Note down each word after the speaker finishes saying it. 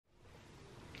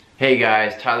Hey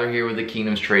guys, Tyler here with the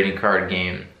Kingdoms trading card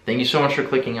game. Thank you so much for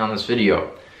clicking on this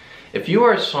video. If you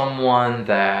are someone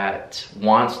that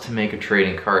wants to make a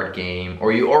trading card game,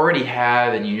 or you already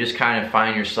have and you just kind of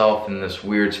find yourself in this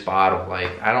weird spot of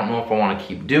like, I don't know if I want to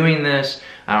keep doing this,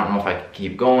 I don't know if I can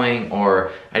keep going,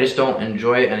 or I just don't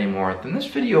enjoy it anymore, then this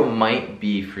video might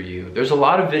be for you. There's a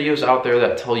lot of videos out there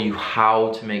that tell you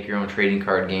how to make your own trading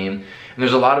card game, and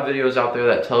there's a lot of videos out there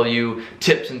that tell you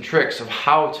tips and tricks of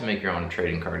how to make your own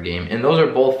trading card game. And those are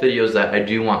both videos that I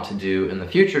do want to do in the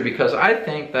future because I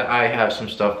think that I have some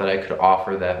stuff that I could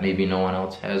offer that maybe no one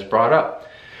else has brought up.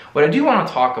 What I do want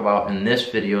to talk about in this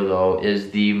video though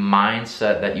is the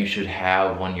mindset that you should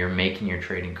have when you're making your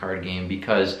trading card game,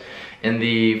 because in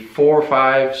the 4,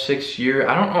 5, 6 years,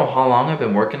 I don't know how long I've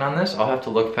been working on this, I'll have to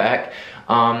look back.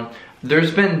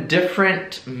 There's been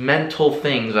different mental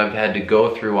things I've had to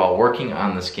go through while working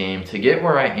on this game to get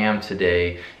where I am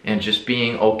today, and just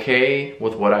being okay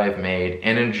with what I've made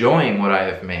and enjoying what I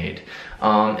have made.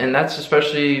 And that's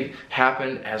especially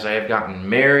happened as I have gotten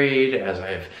married, as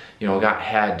I've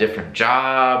had different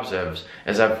jobs,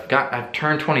 as I've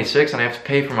turned 26 and I have to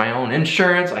pay for my own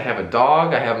insurance. I have a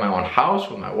dog, I have my own house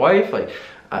with my wife. Like,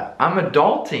 I'm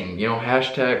adulting,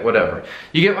 hashtag whatever.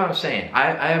 You get what I'm saying?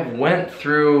 I have went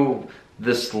through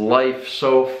this life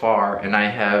so far, and I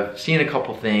have seen a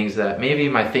couple things that maybe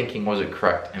my thinking wasn't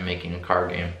correct in making a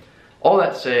card game. All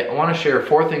that to say, I want to share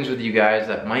 4 things with you guys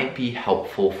that might be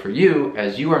helpful for you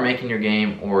as you are making your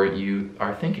game or you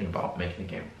are thinking about making a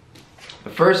game.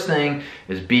 The first thing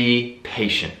is be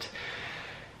patient.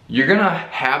 You're gonna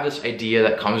have this idea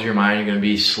that comes to your mind. You're gonna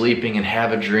be sleeping and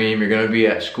have a dream. You're gonna be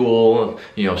at school,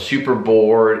 super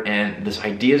bored, and this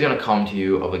idea is gonna come to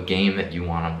you of a game that you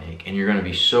wanna make. And you're gonna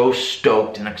be so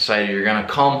stoked and excited. You're gonna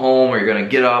come home, or you're gonna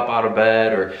get up out of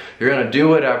bed, or you're gonna do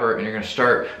whatever, and you're gonna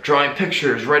start drawing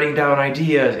pictures, writing down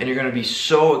ideas, and you're gonna be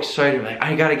so excited, like,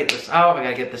 I gotta get this out, I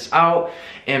gotta get this out.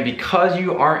 And because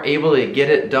you aren't able to get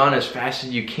it done as fast as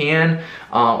you can,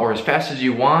 or as fast as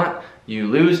you want, you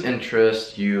lose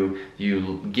interest, you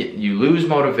lose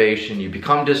motivation, you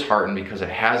become disheartened because it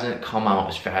hasn't come out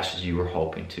as fast as you were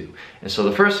hoping to. And so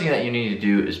the first thing that you need to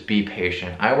do is be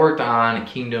patient. I worked on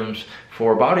Kingdoms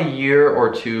for about a year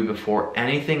or 2 before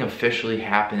anything officially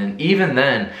happened, and even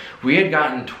then we had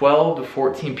gotten 12 to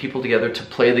 14 people together to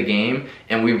play the game,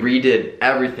 and we redid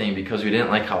everything because we didn't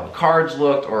like how the cards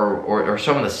looked, or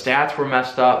some of the stats were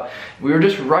messed up. We were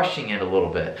just rushing it a little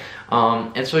bit,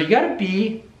 and so you got to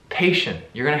be patient.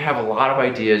 You're gonna have a lot of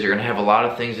ideas, you're gonna have a lot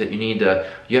of things that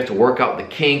you have to work out the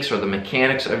kinks or the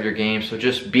mechanics of your game. So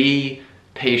just be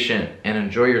patient and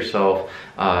enjoy yourself.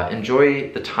 Enjoy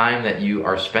the time that you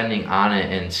are spending on it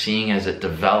and seeing as it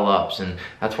develops. And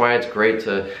that's why it's great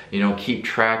to keep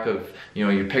track of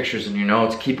your pictures and your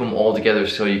notes, keep them all together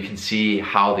so you can see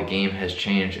how the game has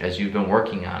changed as you've been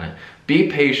working on it. Be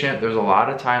patient. There's a lot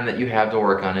of time that you have to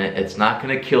work on it. It's not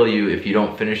going to kill you if you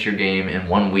don't finish your game in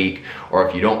 1 week, or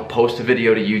if you don't post a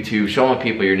video to YouTube showing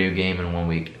people your new game in 1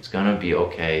 week. It's going to be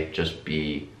okay. Just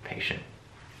be patient.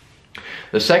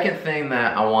 The second thing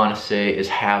that I want to say is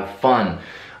have fun.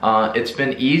 It's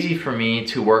been easy for me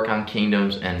to work on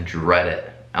Kingdoms and dread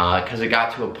it. Because it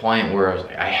got to a point where I was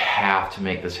like, I have to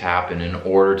make this happen in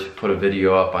order to put a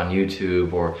video up on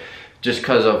YouTube, or just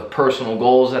because of personal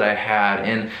goals that I had,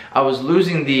 and I was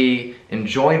losing the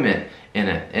enjoyment in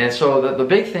it. And so the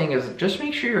big thing is just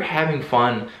make sure you're having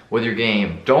fun with your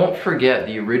game. Don't forget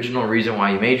the original reason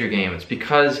why you made your game. It's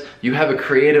because you have a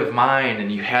creative mind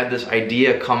and you had this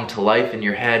idea come to life in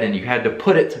your head, and you had to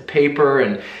put it to paper,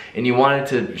 and you wanted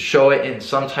to show it in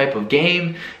some type of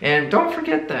game. And don't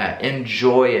forget that.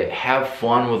 Enjoy it. Have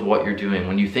fun with what you're doing.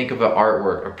 When you think of an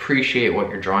artwork, appreciate what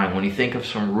you're drawing. When you think of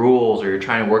some rules or you're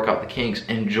trying to work out the kinks,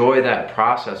 enjoy that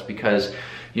process, because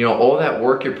all that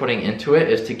work you're putting into it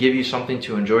is to give you something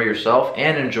to enjoy yourself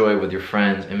and enjoy with your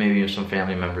friends, and maybe some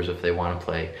family members if they want to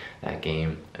play that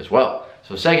game as well.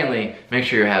 So secondly, make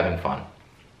sure you're having fun.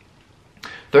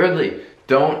 Thirdly,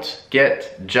 don't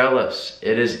get jealous.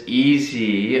 It is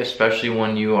easy, especially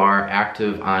when you are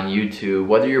active on YouTube,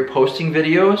 whether you're posting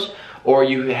videos or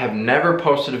you have never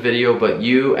posted a video, but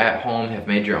you at home have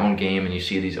made your own game, and you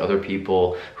see these other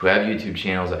people who have YouTube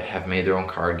channels that have made their own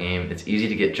card game. It's easy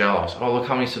to get jealous. Oh, look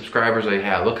how many subscribers they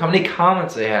have. Look how many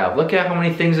comments they have. Look at how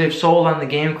many things they've sold on the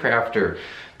Game Crafter.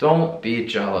 Don't be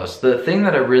jealous. The thing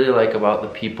that I really like about the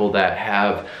people that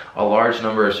have a large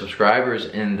number of subscribers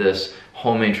in this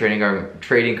homemade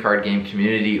trading card game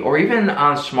community, or even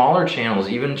on smaller channels,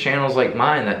 even channels like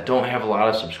mine that don't have a lot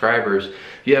of subscribers,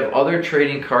 you have other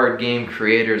trading card game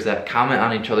creators that comment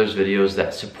on each other's videos,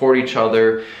 that support each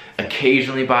other,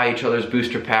 occasionally buy each other's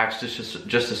booster packs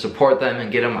just to support them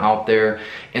and get them out there.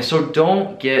 And so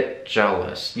don't get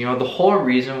jealous. You know, the whole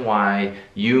reason why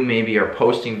you maybe are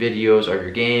posting videos of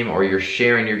your game or you're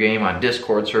sharing your game on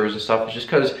Discord servers and stuff is just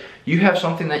because you have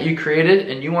something that you created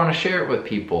and you want to share it with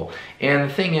people. And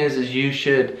the thing is you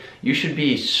should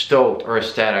be stoked or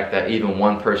ecstatic that even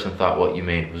one person thought what you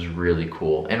made was really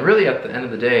cool. And really at the end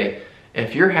of the day,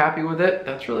 if you're happy with it,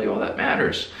 that's really all that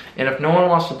matters. And if no one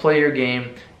wants to play your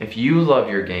game, if you love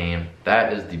your game,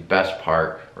 that is the best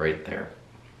part right there.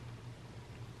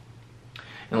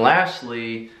 And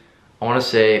lastly, I want to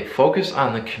say focus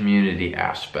on the community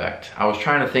aspect. I was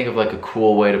trying to think of like a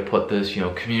cool way to put this, you know,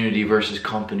 community versus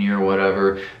company or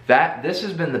whatever. This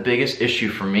has been the biggest issue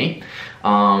for me.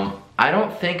 I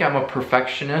don't think I'm a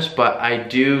perfectionist, but I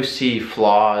do see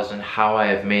flaws in how I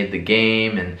have made the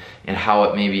game and how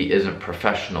it maybe isn't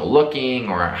professional looking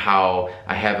or how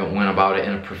I haven't went about it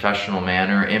in a professional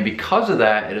manner. And because of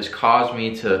that, it has caused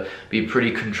me to be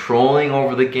pretty controlling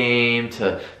over the game,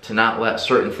 to not let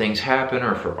certain things happen,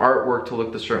 or for artwork to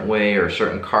look a certain way, or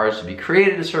certain cards to be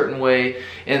created a certain way.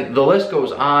 And the list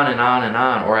goes on and on and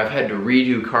on. Or I've had to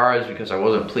redo cards because I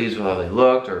wasn't pleased with how they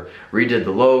looked, or redid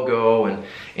the logo.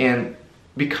 And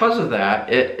because of that,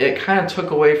 it kind of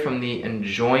took away from the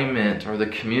enjoyment or the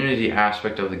community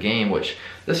aspect of the game, which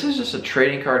this is just a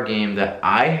trading card game that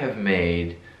I have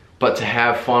made, but to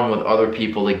have fun with other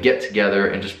people, to get together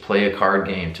and just play a card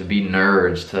game, to be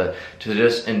nerds, to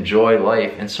just enjoy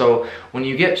life. And so when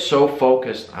you get so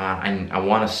focused on, I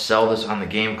want to sell this on the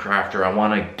Game Crafter, I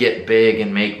want to get big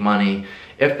and make money,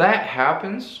 if that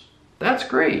happens, that's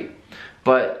great.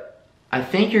 But I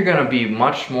think you're gonna be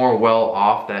much more well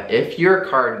off that if your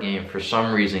card game for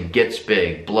some reason gets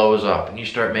big, blows up, and you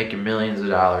start making millions of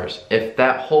dollars, if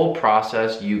that whole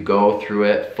process you go through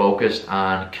it focused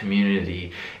on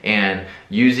community and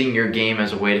using your game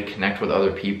as a way to connect with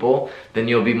other people, then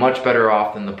you'll be much better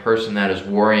off than the person that is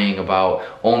worrying about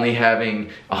only having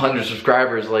 100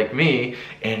 subscribers like me,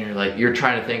 and you're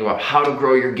trying to think about how to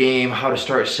grow your game, how to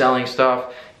start selling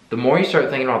stuff. The more you start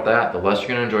thinking about that, the less you're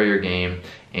gonna enjoy your game,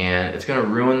 and it's gonna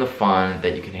ruin the fun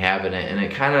that you can have in it, and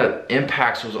it kind of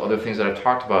impacts those other things that I've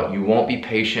talked about. You won't be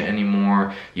patient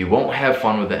anymore, you won't have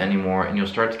fun with it anymore, and you'll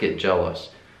start to get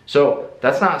jealous. So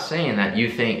that's not saying that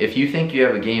if you think you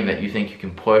have a game that you think you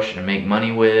can push and make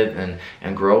money with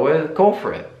and grow with, go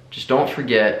for it. Just don't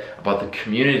forget about the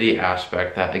community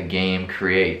aspect that a game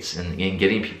creates and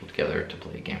getting people together to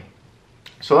play a game.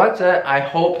 So that's it. I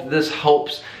hope this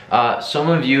helps some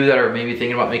of you that are maybe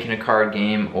thinking about making a card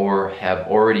game or have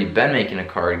already been making a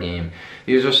card game.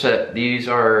 These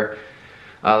are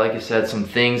like I said, some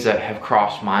things that have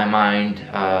crossed my mind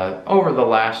over the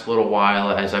last little while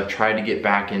as I've tried to get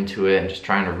back into it and just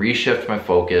trying to reshift my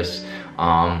focus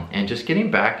and just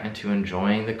getting back into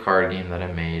enjoying the card game that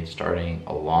I made starting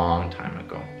a long time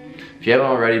ago. If you haven't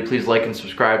already, please like and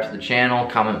subscribe to the channel,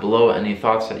 comment below any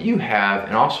thoughts that you have,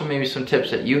 and also maybe some tips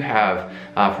that you have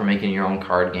for making your own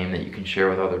card game that you can share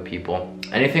with other people.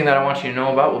 Anything that I want you to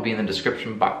know about will be in the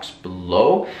description box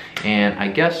below. And I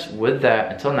guess with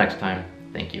that, until next time,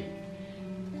 thank you.